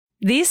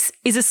This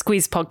is a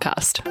Squiz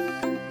podcast.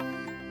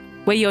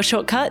 We're your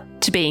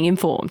shortcut to being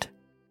informed.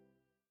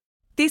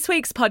 This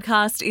week's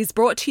podcast is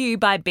brought to you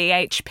by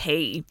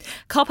BHP.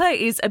 Copper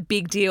is a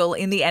big deal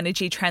in the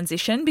energy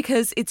transition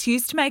because it's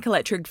used to make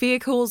electric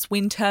vehicles,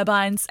 wind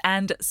turbines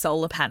and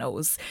solar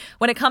panels.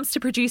 When it comes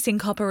to producing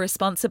copper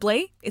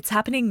responsibly, it's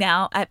happening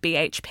now at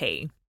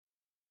BHP.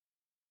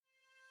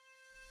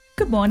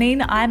 Good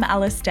morning, I'm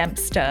Alice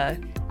Dempster.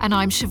 And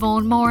I'm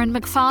Siobhan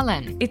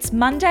Moran-McFarlane. It's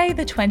Monday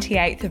the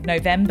 28th of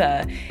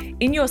November.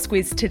 In your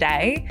Squiz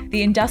today,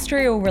 the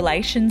Industrial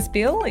Relations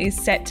Bill is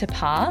set to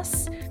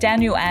pass,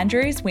 Daniel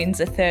Andrews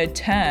wins a third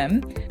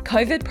term,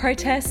 COVID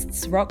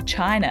protests rock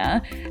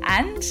China,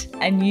 and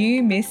a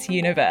new Miss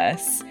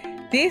Universe.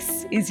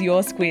 This is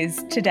your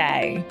Squiz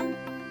today.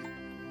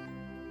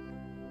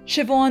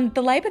 Siobhan,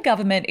 the Labor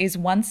government is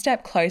one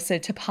step closer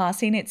to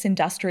passing its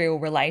Industrial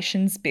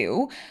Relations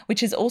Bill,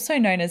 which is also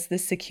known as the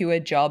Secure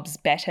Jobs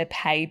Better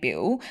Pay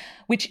Bill,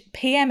 which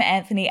PM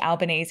Anthony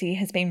Albanese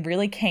has been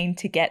really keen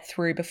to get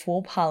through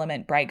before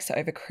Parliament breaks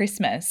over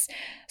Christmas.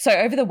 So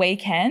over the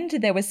weekend,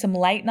 there was some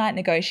late night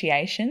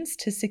negotiations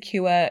to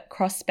secure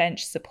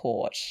crossbench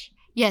support.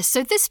 Yes,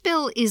 so this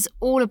bill is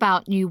all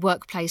about new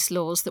workplace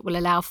laws that will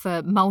allow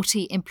for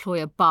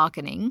multi-employer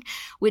bargaining,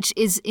 which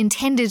is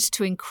intended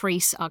to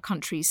increase our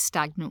country's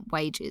stagnant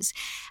wages.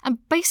 And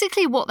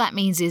basically what that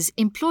means is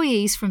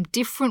employees from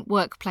different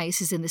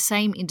workplaces in the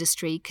same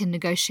industry can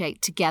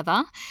negotiate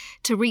together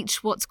to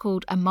reach what's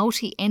called a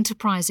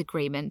multi-enterprise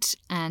agreement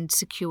and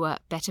secure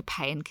better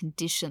pay and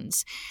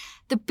conditions.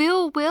 The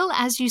bill will,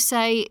 as you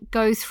say,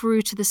 go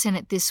through to the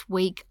Senate this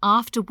week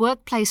after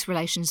Workplace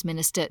Relations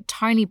Minister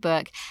Tony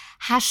Burke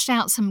hashed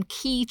out some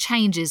key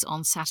changes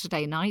on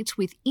Saturday night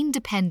with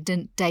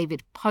independent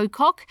David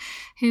Pocock,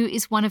 who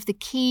is one of the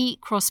key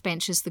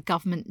crossbenchers the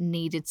government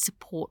needed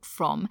support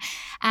from.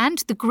 And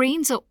the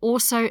Greens are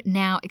also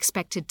now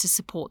expected to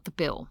support the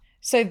bill.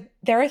 So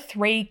there are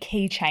three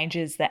key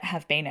changes that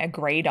have been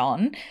agreed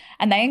on,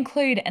 and they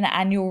include an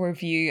annual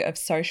review of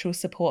social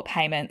support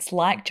payments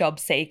like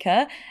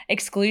JobSeeker,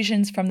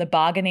 exclusions from the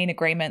bargaining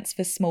agreements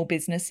for small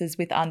businesses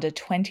with under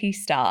 20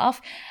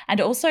 staff,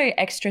 and also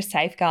extra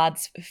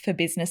safeguards for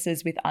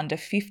businesses with under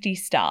 50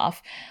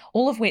 staff,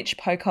 all of which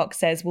Pocock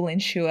says will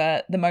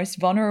ensure the most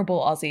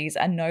vulnerable Aussies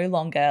are no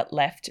longer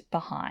left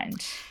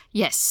behind.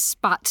 Yes,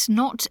 but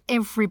not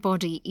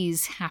everybody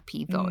is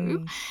happy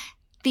though.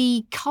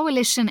 The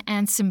Coalition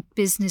and some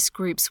business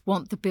groups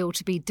want the bill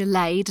to be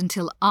delayed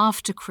until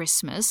after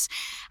Christmas,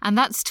 and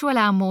that's to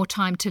allow more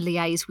time to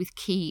liaise with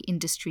key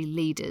industry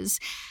leaders,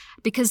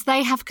 because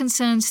they have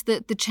concerns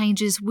that the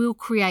changes will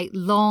create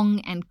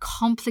long and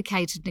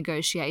complicated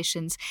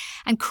negotiations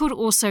and could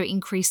also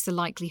increase the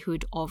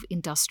likelihood of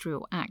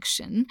industrial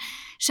action.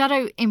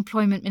 Shadow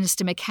Employment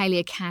Minister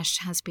Michaelia Cash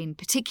has been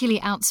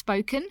particularly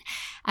outspoken,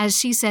 as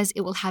she says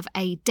it will have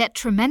a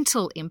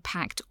detrimental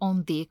impact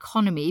on the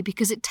economy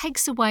because it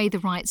takes away the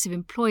rights of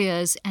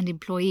employers and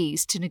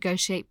employees to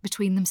negotiate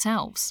between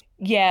themselves.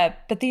 Yeah,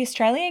 but the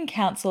Australian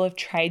Council of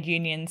Trade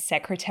Unions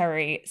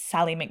Secretary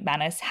Sally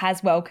McManus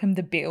has welcomed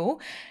the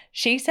bill.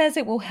 She says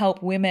it will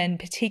help women,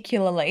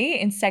 particularly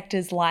in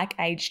sectors like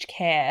aged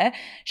care.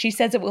 She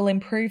says it will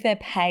improve their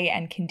pay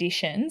and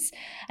conditions.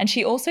 And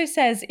she also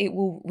says it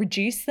will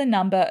reduce the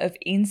number of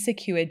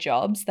insecure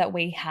jobs that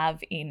we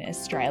have in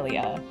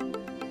Australia.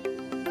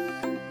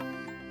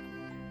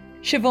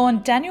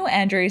 Siobhan, Daniel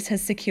Andrews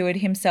has secured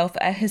himself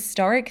a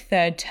historic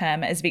third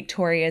term as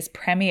Victoria's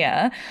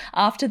Premier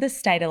after the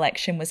state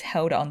election was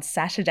held on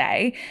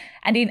Saturday.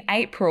 And in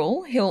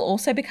April, he'll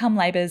also become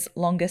Labor's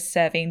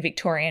longest-serving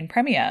Victorian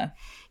Premier.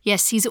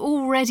 Yes, he's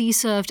already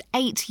served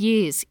 8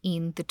 years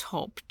in the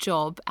top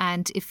job,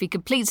 and if he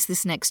completes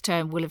this next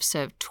term, will have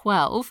served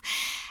 12.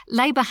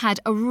 Labor had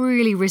a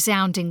really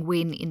resounding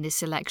win in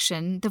this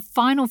election. The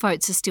final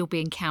votes are still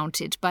being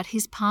counted, but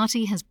his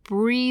party has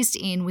breezed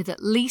in with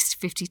at least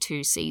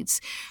 52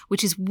 seats,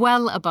 which is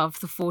well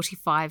above the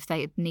 45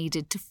 they had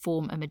needed to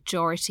form a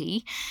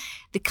majority.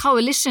 The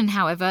coalition,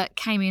 however,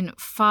 came in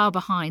far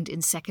behind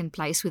in second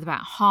place with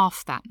about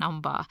half that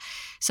number.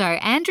 So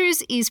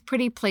Andrews is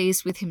pretty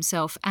pleased with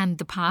himself and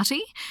the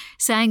party,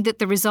 saying that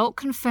the result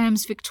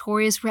confirms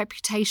Victoria's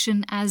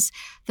reputation as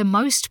the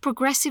most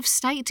progressive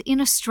state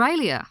in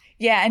Australia.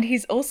 Yeah, and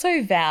he's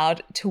also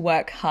vowed to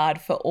work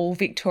hard for all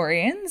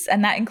Victorians,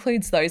 and that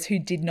includes those who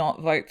did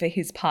not vote for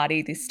his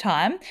party this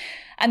time.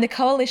 And the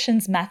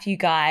Coalition's Matthew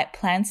Guy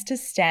plans to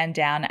stand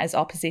down as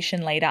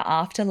opposition leader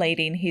after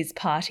leading his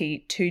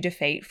party to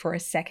defeat for a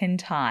second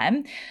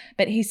time,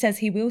 but he says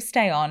he will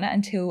stay on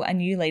until a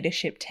new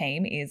leadership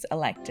team is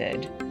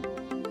elected.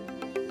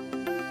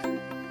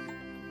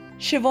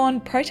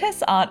 Siobhan,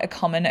 protests aren't a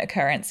common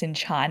occurrence in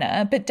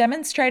China, but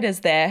demonstrators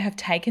there have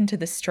taken to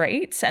the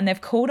streets and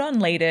they've called on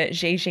leader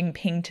Xi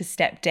Jinping to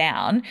step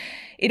down.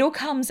 It all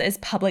comes as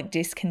public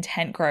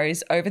discontent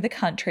grows over the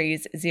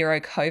country's zero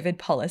COVID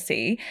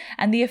policy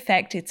and the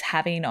effect it's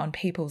having on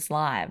people's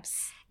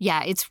lives.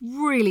 Yeah, it's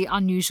really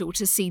unusual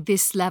to see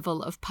this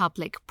level of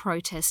public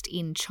protest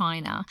in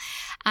China.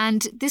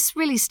 And this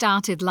really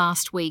started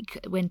last week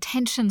when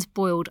tensions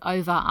boiled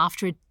over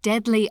after a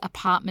deadly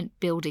apartment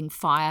building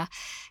fire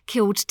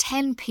killed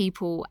 10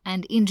 people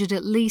and injured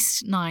at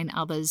least 9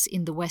 others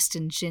in the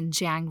western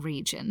Xinjiang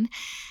region.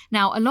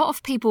 Now, a lot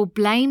of people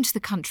blamed the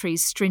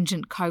country's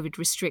stringent COVID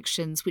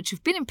restrictions, which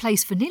have been in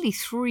place for nearly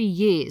 3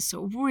 years,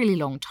 so a really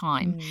long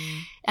time.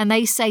 And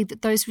they say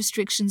that those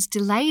restrictions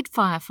delayed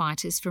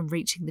firefighters from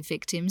reaching the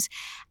victims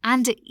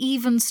and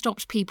even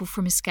stopped people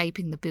from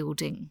escaping the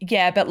building.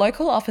 Yeah, but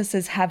local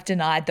officers have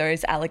denied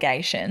those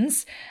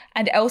allegations.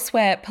 And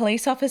elsewhere,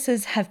 police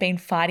officers have been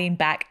fighting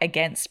back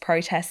against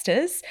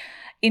protesters.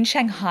 In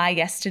Shanghai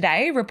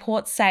yesterday,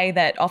 reports say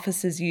that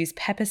officers used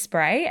pepper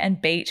spray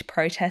and beat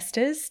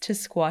protesters to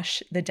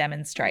squash the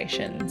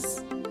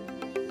demonstrations.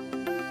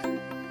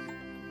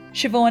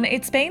 Siobhan,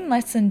 it's been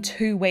less than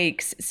 2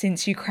 weeks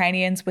since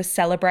Ukrainians were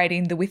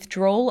celebrating the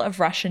withdrawal of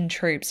Russian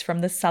troops from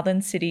the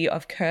southern city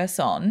of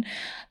Kherson,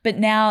 but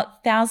now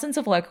thousands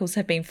of locals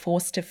have been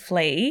forced to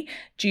flee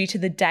due to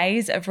the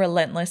days of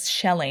relentless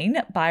shelling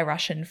by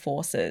Russian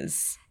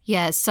forces.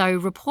 Yeah, so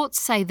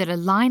reports say that a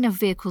line of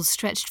vehicles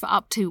stretched for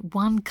up to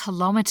 1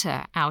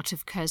 kilometre out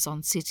of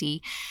Kherson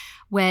city,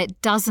 where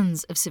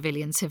dozens of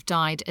civilians have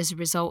died as a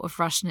result of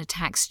Russian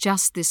attacks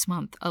just this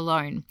month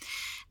alone.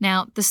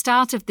 Now, the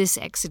start of this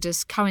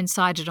exodus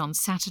coincided on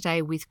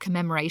Saturday with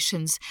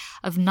commemorations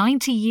of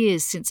 90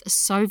 years since a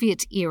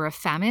Soviet-era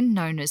famine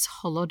known as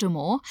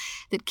Holodomor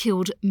that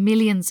killed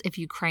millions of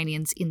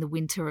Ukrainians in the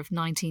winter of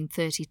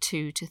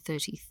 1932 to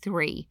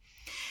 33.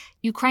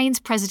 Ukraine's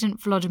President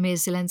Volodymyr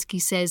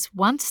Zelensky says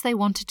once they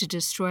wanted to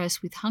destroy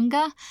us with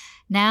hunger,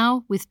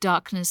 now with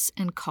darkness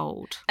and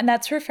cold. And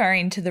that's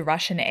referring to the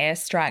Russian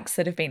airstrikes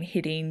that have been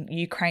hitting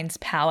Ukraine's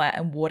power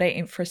and water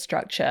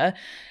infrastructure.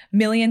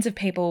 Millions of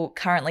people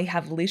currently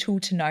have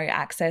little to no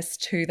access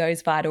to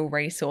those vital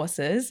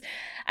resources.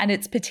 And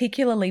it's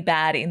particularly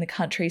bad in the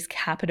country's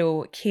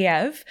capital,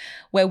 Kiev,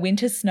 where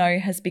winter snow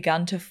has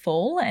begun to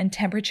fall and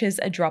temperatures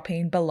are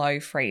dropping below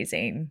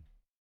freezing.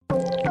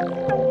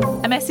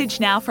 A message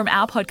now from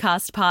our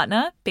podcast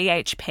partner,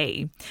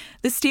 BHP.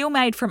 The steel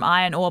made from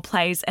iron ore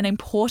plays an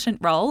important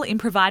role in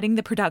providing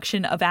the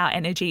production of our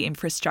energy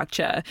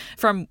infrastructure,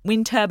 from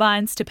wind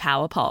turbines to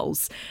power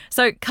poles.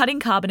 So cutting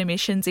carbon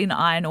emissions in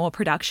iron ore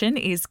production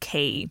is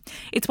key.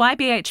 It's why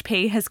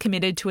BHP has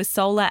committed to a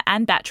solar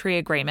and battery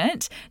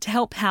agreement to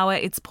help power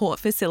its port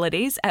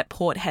facilities at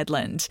Port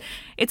Hedland.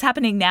 It's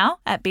happening now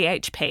at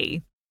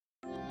BHP.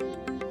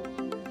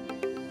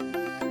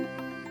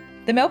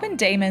 The Melbourne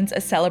Demons are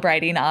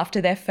celebrating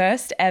after their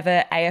first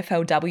ever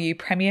AFLW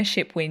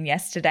premiership win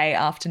yesterday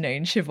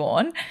afternoon,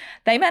 Siobhan.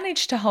 They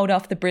managed to hold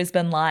off the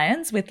Brisbane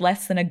Lions with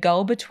less than a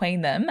goal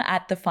between them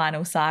at the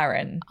final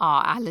siren.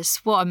 Oh,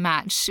 Alice, what a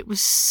match. It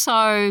was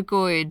so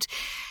good.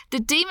 The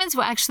Demons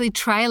were actually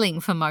trailing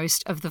for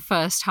most of the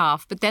first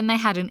half, but then they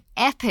had an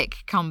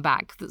epic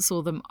comeback that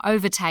saw them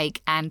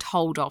overtake and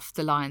hold off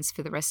the Lions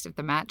for the rest of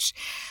the match.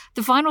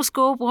 The final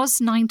score was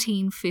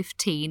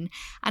 19-15,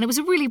 and it was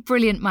a really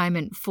brilliant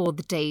moment for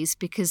the D's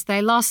because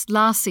they lost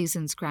last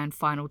season's grand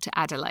final to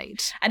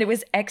Adelaide. And it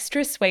was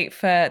extra sweet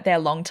for their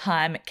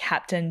long-time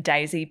captain,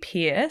 Daisy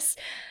Pearce.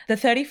 The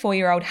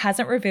 34-year-old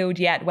hasn't revealed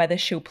yet whether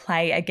she'll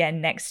play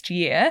again next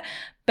year,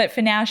 but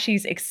for now,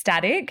 she's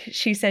ecstatic.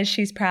 She says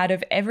she's proud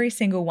of every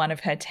single one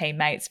of her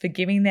teammates for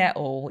giving their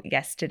all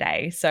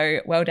yesterday. So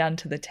well done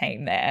to the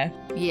team there.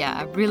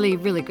 Yeah, really,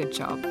 really good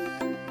job.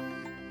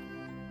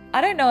 I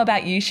don't know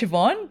about you,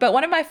 Siobhan, but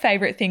one of my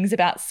favourite things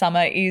about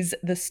summer is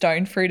the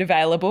stone fruit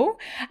available,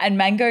 and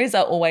mangoes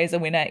are always a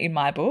winner in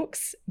my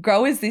books.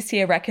 Growers this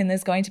year reckon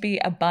there's going to be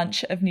a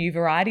bunch of new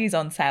varieties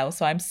on sale,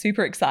 so I'm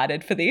super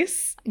excited for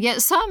this. Yeah,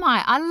 so am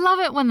I. I love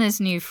it when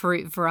there's new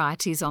fruit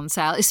varieties on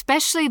sale,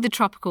 especially the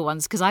tropical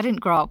ones, because I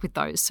didn't grow up with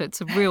those, so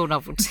it's a real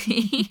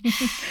novelty.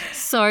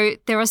 So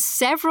there are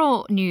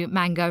several new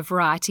mango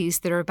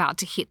varieties that are about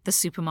to hit the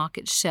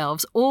supermarket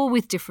shelves, all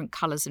with different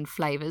colours and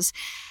flavours.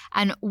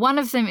 And one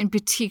of them in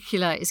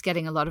particular is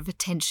getting a lot of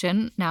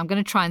attention. Now, I'm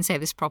going to try and say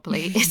this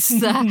properly. It's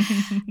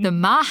the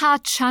Maha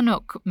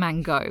Chanuk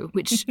mango,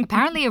 which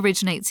apparently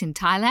originates in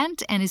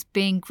Thailand and is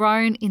being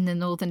grown in the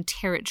Northern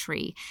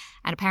Territory.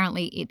 And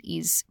apparently it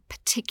is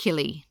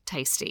particularly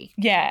tasty.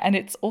 Yeah, and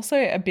it's also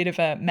a bit of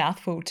a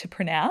mouthful to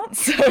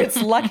pronounce. So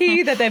it's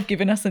lucky that they've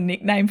given us a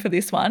nickname for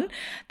this one.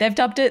 They've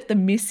dubbed it the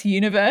Miss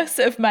Universe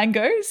of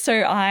mangoes. So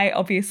I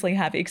obviously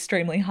have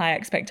extremely high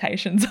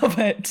expectations of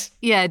it.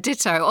 Yeah,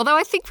 ditto. Although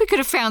I think we could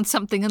have found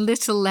something a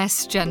little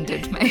less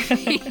gendered,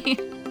 maybe.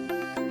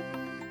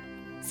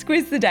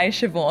 Squiz the day,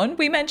 Siobhan.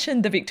 We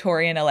mentioned the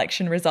Victorian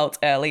election results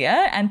earlier,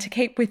 and to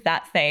keep with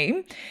that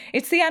theme,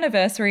 it's the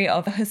anniversary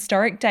of a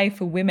historic day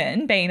for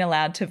women being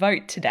allowed to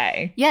vote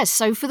today. Yes,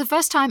 so for the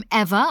first time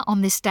ever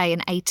on this day in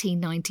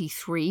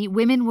 1893,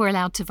 women were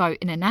allowed to vote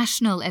in a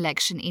national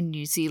election in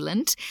New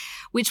Zealand,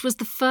 which was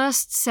the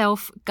first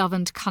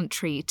self-governed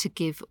country to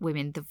give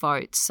women the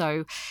vote.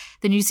 So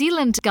the New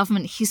Zealand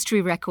government history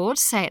records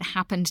say it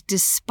happened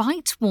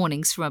despite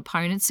warnings from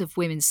opponents of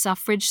women's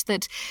suffrage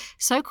that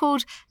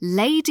so-called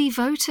lady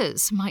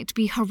voters might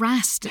be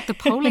harassed at the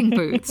polling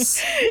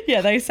booths.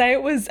 Yeah, they say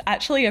it was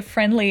actually a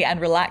friendly and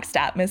relaxed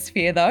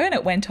atmosphere though, and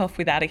it went off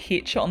without a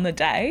hitch on the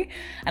day.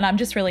 And I'm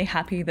just really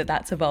happy that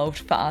that's evolved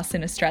for us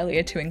in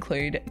Australia to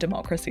include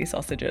democracy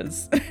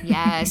sausages.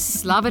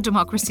 Yes, love a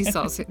democracy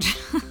sausage.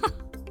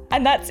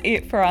 And that's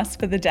it for us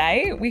for the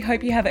day. We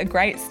hope you have a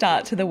great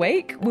start to the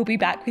week. We'll be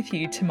back with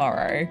you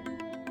tomorrow.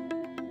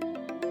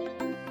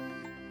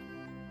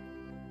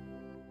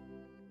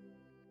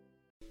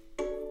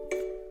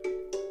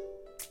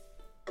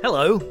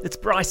 Hello, it's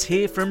Bryce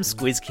here from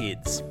Squiz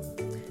Kids.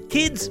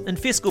 Kids and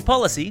fiscal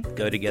policy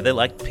go together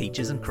like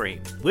peaches and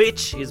cream,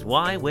 which is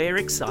why we're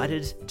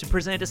excited to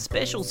present a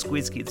special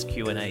Squiz Kids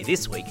Q&A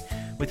this week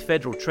with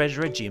Federal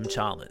Treasurer Jim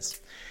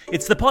Chalmers.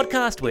 It's the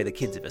podcast where the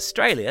kids of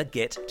Australia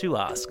get to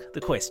ask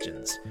the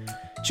questions.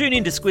 Tune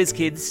in to Squiz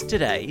Kids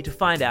today to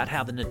find out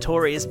how the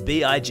notorious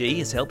BIG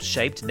has helped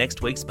shape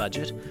next week's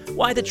budget,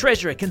 why the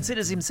Treasurer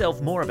considers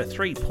himself more of a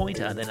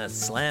three-pointer than a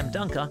slam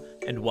dunker,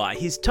 and why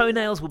his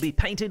toenails will be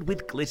painted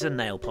with glitter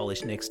nail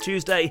polish next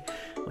Tuesday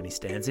when he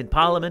stands in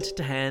Parliament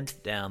to hand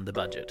down the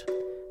budget.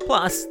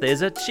 Plus,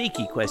 there's a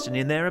cheeky question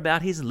in there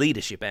about his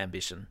leadership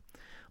ambition.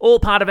 All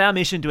part of our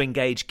mission to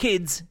engage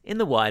kids in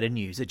the wider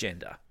news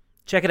agenda.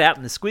 Check it out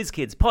in the Squiz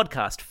Kids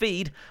podcast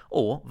feed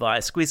or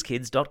via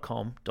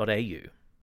squizkids.com.au.